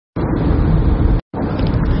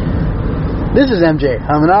This is MJ.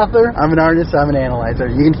 I'm an author, I'm an artist, I'm an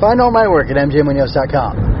analyzer. You can find all my work at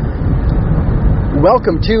mjmunoz.com.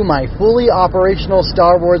 Welcome to my fully operational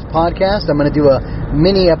Star Wars podcast. I'm going to do a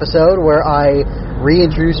mini episode where I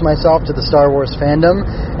reintroduce myself to the Star Wars fandom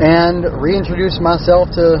and reintroduce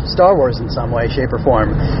myself to Star Wars in some way, shape, or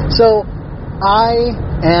form. So, I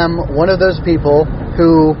am one of those people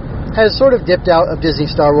who has sort of dipped out of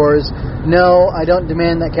Disney Star Wars. No, I don't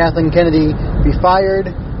demand that Kathleen Kennedy be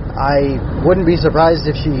fired. I wouldn't be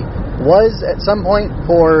surprised if she was at some point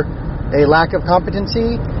for a lack of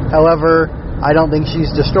competency. However, I don't think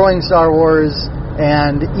she's destroying Star Wars,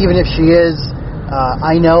 and even if she is,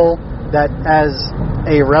 I know that as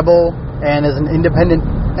a rebel and as an independent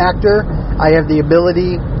actor, I have the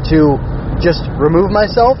ability to just remove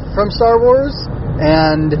myself from Star Wars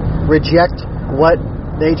and reject what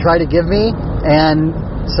they try to give me and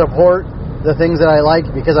support the things that I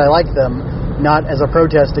like because I like them, not as a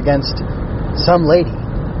protest against some lady.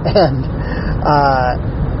 And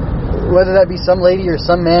whether that be some lady or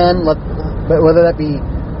some man, whether that be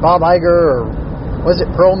Bob Iger or was it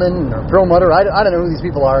Perlman or Perlmutter, I don't know who these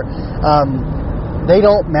people are. They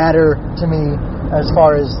don't matter to me as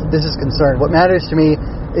far as this is concerned. What matters to me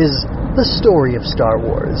is the story of Star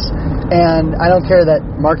Wars. And I don't care that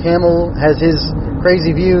Mark Hamill has his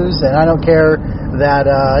crazy views, and I don't care that,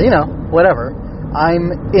 whatever.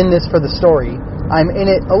 I'm in this for the story. I'm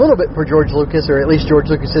in it a little bit for George Lucas, or at least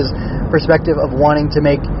George Lucas's perspective of wanting to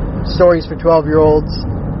make stories for 12-year-olds,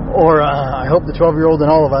 or I hope the 12-year-old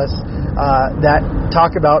and all of us, that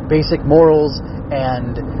talk about basic morals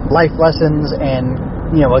and life lessons and,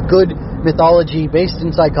 a good mythology based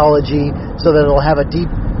in psychology so that it'll have a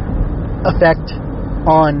deep effect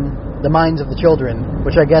on the minds of the children,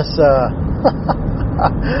 which I guess,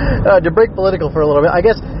 to break political for a little bit, I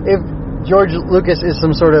guess if George Lucas is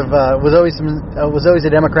some sort of was always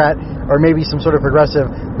a Democrat or maybe some sort of progressive,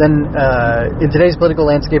 then in today's political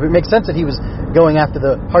landscape it makes sense that he was going after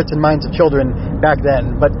the hearts and minds of children back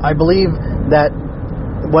then. But I believe that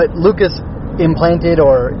what Lucas implanted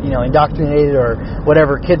or indoctrinated or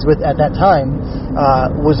whatever kids with at that time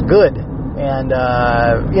was good, and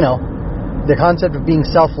the concept of being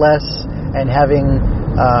selfless and having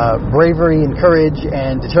bravery and courage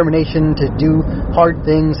and determination to do hard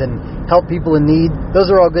things and help people in need,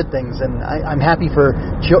 those are all good things, and I'm happy for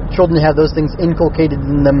children to have those things inculcated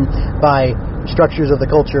in them by structures of the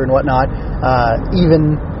culture and whatnot. I'm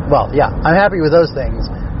happy with those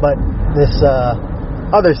things, but this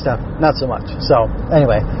other stuff, not so much. So,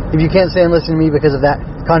 anyway, if you can't stay and listen to me because of that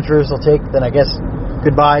controversial take, then I guess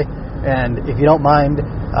goodbye, and if you don't mind,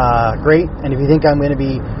 great. And if you think I'm going to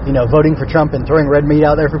be, voting for Trump and throwing red meat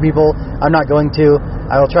out there for people, I'm not going to.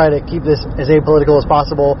 I will try to keep this as apolitical as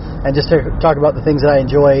possible and just talk about the things that I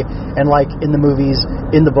enjoy and like in the movies,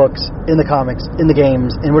 in the books, in the comics, in the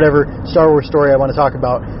games, in whatever Star Wars story I want to talk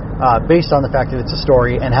about, based on the fact that it's a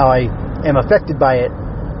story and how I am affected by it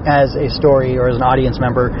as a story or as an audience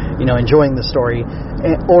member, enjoying the story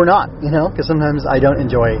or not, because sometimes I don't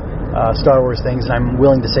enjoy Star Wars things, and I'm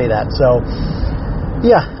willing to say that. So,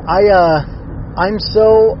 yeah, I'm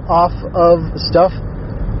so off of stuff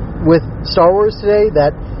with Star Wars today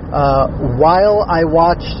that while I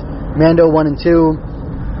watched Mando 1 and 2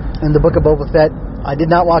 and the Book of Boba Fett, I did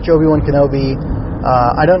not watch Obi-Wan Kenobi.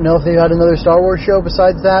 I don't know if they had another Star Wars show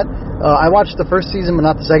besides that. I watched the first season, but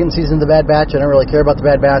not the second season of The Bad Batch. I don't really care about The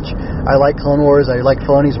Bad Batch. I like Clone Wars. I like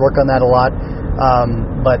Filoni's work on that a lot.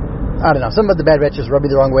 But I don't know, some of the Bad Batch just rubbed me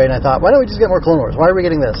the wrong way, and I thought, why don't we just get more Clone Wars? Why are we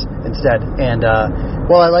getting this instead? And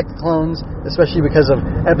while I like the clones, especially because of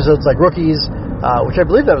episodes like Rookies, which I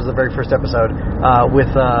believe that was the very first episode, with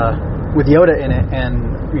Yoda in it, and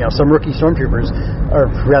some rookie stormtroopers, or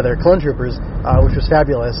rather clone troopers, which was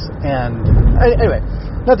fabulous. And anyway,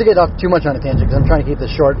 not to get off too much on a tangent, because I'm trying to keep this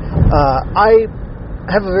short, I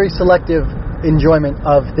have a very selective enjoyment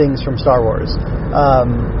of things from Star Wars.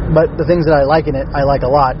 But the things that I like in it, I like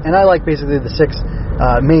a lot. And I like basically the 6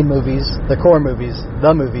 main movies, the core movies,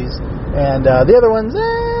 the movies. And the other ones,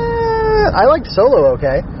 I liked Solo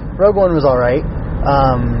okay. Rogue One was alright.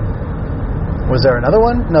 Was there another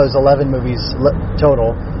one? No, there's 11 movies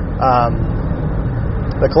total.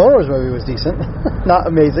 The Clone Wars movie was decent. Not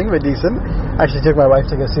amazing, but decent. I actually took my wife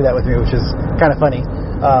to go see that with me, which is kind of funny.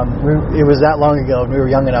 It was that long ago, and we were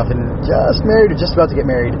young enough and just married or just about to get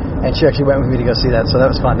married, and she actually went with me to go see that, so that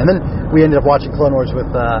was fun. And then we ended up watching Clone Wars with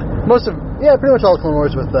pretty much all Clone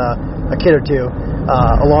Wars with a kid or two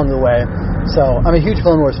along the way. So I'm a huge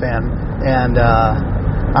Clone Wars fan, and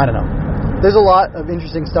I don't know. There's a lot of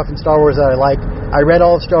interesting stuff in Star Wars that I like. I read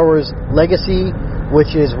all of Star Wars Legacy,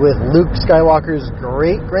 which is with Luke Skywalker's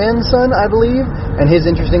great-grandson, I believe, and his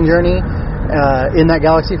interesting journey. in that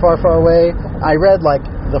galaxy far, far away. I read like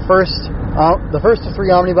the first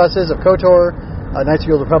 3 omnibuses of KOTOR, Knights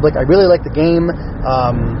of the Old Republic. I really like the game.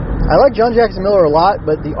 I like John Jackson Miller a lot,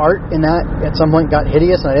 but the art in that at some point got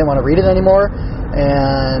hideous, and I didn't want to read it anymore.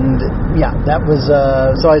 And yeah, that was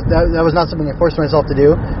that was not something I forced myself to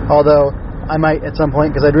do. Although I might at some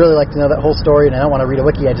point, because I'd really like to know that whole story, and I don't want to read a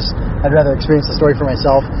wiki. I'd rather experience the story for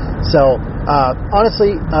myself. So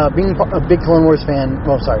honestly, being a big Clone Wars fan.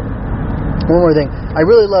 Well, sorry. One more thing. I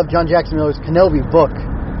really love John Jackson Miller's Kenobi book.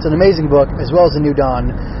 It's an amazing book, as well as The New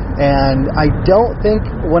Dawn. And I don't think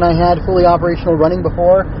when I had fully operational running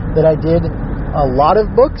before that I did a lot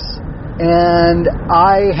of books. And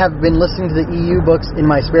I have been listening to the EU books in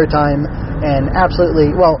my spare time, and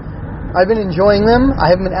absolutely, well, I've been enjoying them. I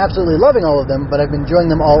haven't been absolutely loving all of them, but I've been enjoying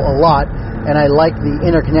them all a lot. And I like the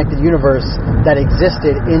interconnected universe that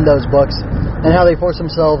existed in those books and how they force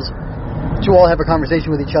themselves to all have a conversation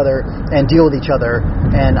with each other and deal with each other,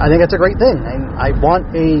 and I think that's a great thing. And I want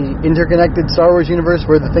a interconnected Star Wars universe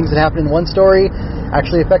where the things that happen in one story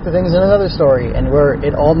actually affect the things in another story, and where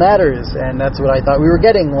it all matters. And that's what I thought we were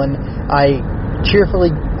getting when I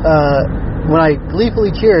gleefully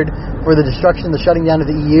cheered for the destruction, the shutting down of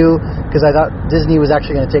the EU, because I thought Disney was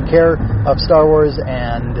actually going to take care of Star Wars,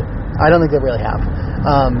 and I don't think they really have.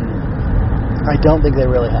 I don't think they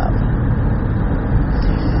really have.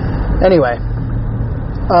 Anyway,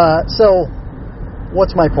 so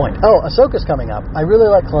what's my point? Oh, Ahsoka's coming up. I really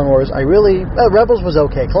like Clone Wars. Rebels was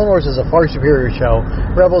okay. Clone Wars is a far superior show.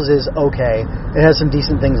 Rebels is okay. It has some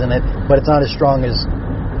decent things in it, but it's not as strong as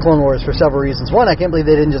Clone Wars for several reasons. One, I can't believe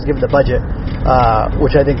they didn't just give it the budget,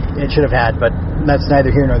 which I think it should have had, but that's neither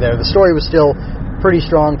here nor there. The story was still pretty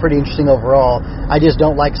strong, pretty interesting overall. I just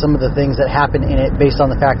don't like some of the things that happen in it based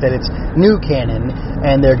on the fact that it's new canon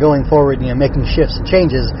and they're going forward, making shifts and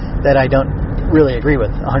changes that I don't really agree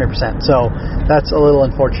with 100%. So that's a little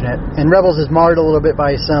unfortunate. And Rebels is marred a little bit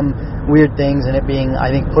by some weird things, and it being,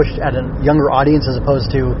 I think, pushed at a younger audience as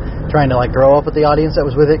opposed to trying to grow up with the audience that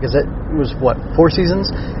was with it, because it was 4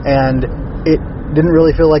 seasons, and it didn't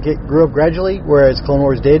really feel like it grew up gradually, whereas Clone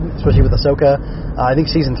Wars did, especially with Ahsoka. I think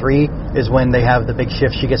season 3 is when they have the big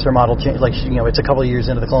shift. She gets her model changed. It's a couple of years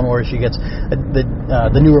into the Clone Wars. She gets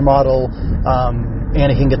the newer model.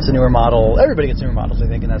 Anakin gets the newer model. Everybody gets newer models, I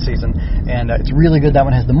think, in that season. And it's really good. That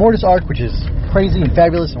one has the Mortis arc, which is crazy and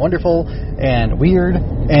fabulous and wonderful and weird.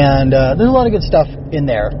 And there's a lot of good stuff in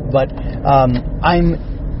there. But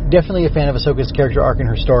I'm definitely a fan of Ahsoka's character arc and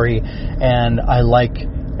her story. And I like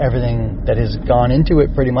everything that has gone into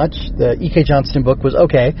it, pretty much. The E.K. Johnston book was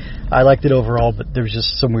okay. I liked it overall, but there was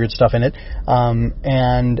just some weird stuff in it.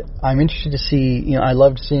 And I'm interested to see, I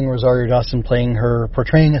loved seeing Rosario Dawson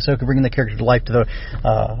portraying Ahsoka, bringing the character to life to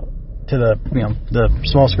the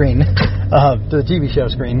small screen, to the TV show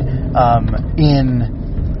screen,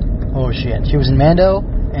 what was she in? She was in Mando,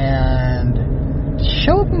 and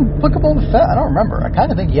show up in Book of Boba Fett? I don't remember. I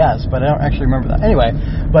kind of think yes, but I don't actually remember that. Anyway,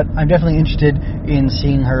 but I'm definitely interested in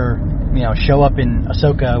seeing her, show up in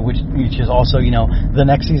Ahsoka, which is also, the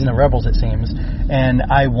next season of Rebels, it seems. And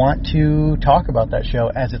I want to talk about that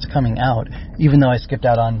show as it's coming out, even though I skipped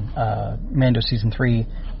out on Mando season 3.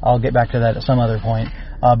 I'll get back to that at some other point.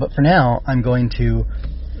 But for now, I'm going to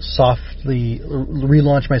softly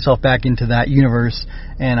relaunch myself back into that universe,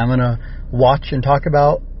 and I'm going to watch and talk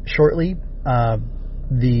about shortly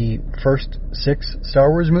the first 6 Star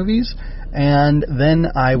Wars movies, and then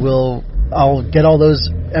I'll get all those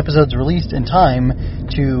episodes released in time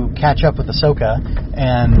to catch up with Ahsoka,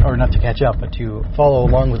 or not to catch up, but to follow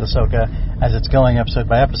along with Ahsoka as it's going episode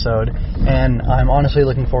by episode, and I'm honestly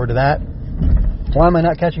looking forward to that. Why am I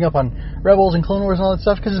not catching up on Rebels and Clone Wars and all that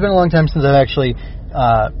stuff? Because it's been a long time since I've actually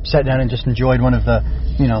sat down and just enjoyed one of the,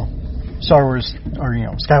 Star Wars or,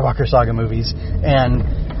 Skywalker Saga movies, and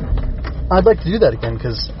I'd like to do that again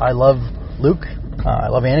because I love Luke, I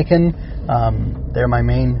love Anakin, they're my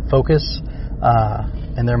main focus,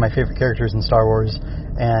 and they're my favorite characters in Star Wars,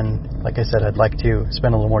 and like I said, I'd like to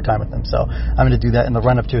spend a little more time with them, so I'm going to do that in the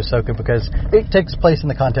run-up to Ahsoka because it takes place in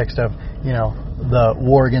the context of, the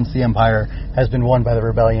war against the Empire has been won by the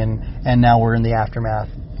Rebellion, and now we're in the aftermath,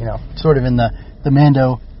 sort of in the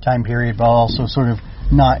Mando time period, but also sort of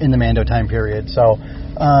not in the Mando time period, so,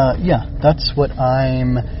 that's what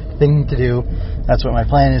I'm thinking to do. That's what my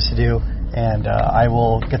plan is to do, and I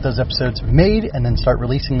will get those episodes made and then start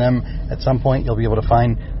releasing them at some point. You'll be able to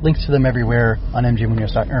find links to them everywhere on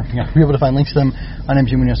mgmunoz.com. You'll be able to find links to them on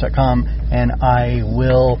mgmunoz.com, and I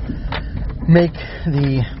will make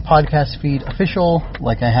the podcast feed official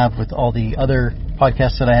like I have with all the other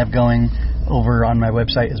podcasts that I have going over on my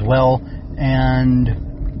website as well.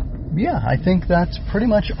 And yeah, I think that's pretty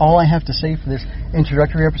much all I have to say for this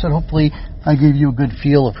introductory episode. Hopefully I gave you a good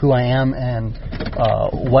feel of who I am and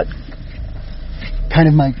what kind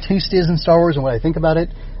of my taste is in Star Wars and what I think about it.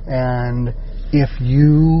 And if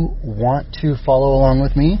you want to follow along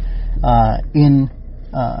with me in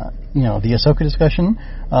the Ahsoka discussion,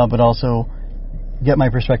 but also get my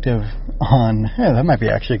perspective on, that might be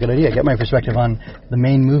actually a good idea, get my perspective on the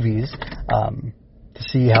main movies, to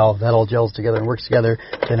see how that all gels together and works together,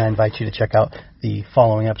 then I invite you to check out the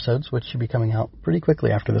following episodes, which should be coming out pretty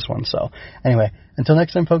quickly after this one. So anyway, until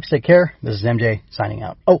next time, folks, take care. This is MJ signing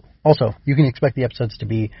out. Oh, also, you can expect the episodes to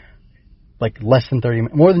be like less than 30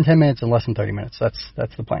 minutes, more than 10 minutes and less than 30 minutes.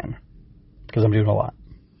 That's the plan, because I'm doing a lot,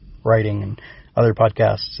 writing and other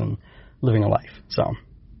podcasts and living a life. So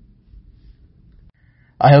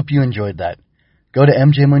I hope you enjoyed that. Go to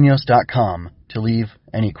mjmunoz.com to leave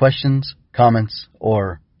any questions, comments,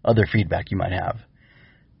 or other feedback you might have.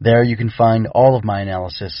 There you can find all of my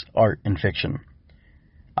analysis, art, and fiction.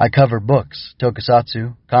 I cover books,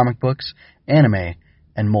 tokusatsu, comic books, anime,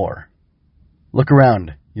 and more. Look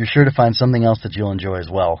around. You're sure to find something else that you'll enjoy as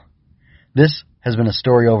well. This has been a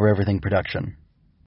Story Over Everything production.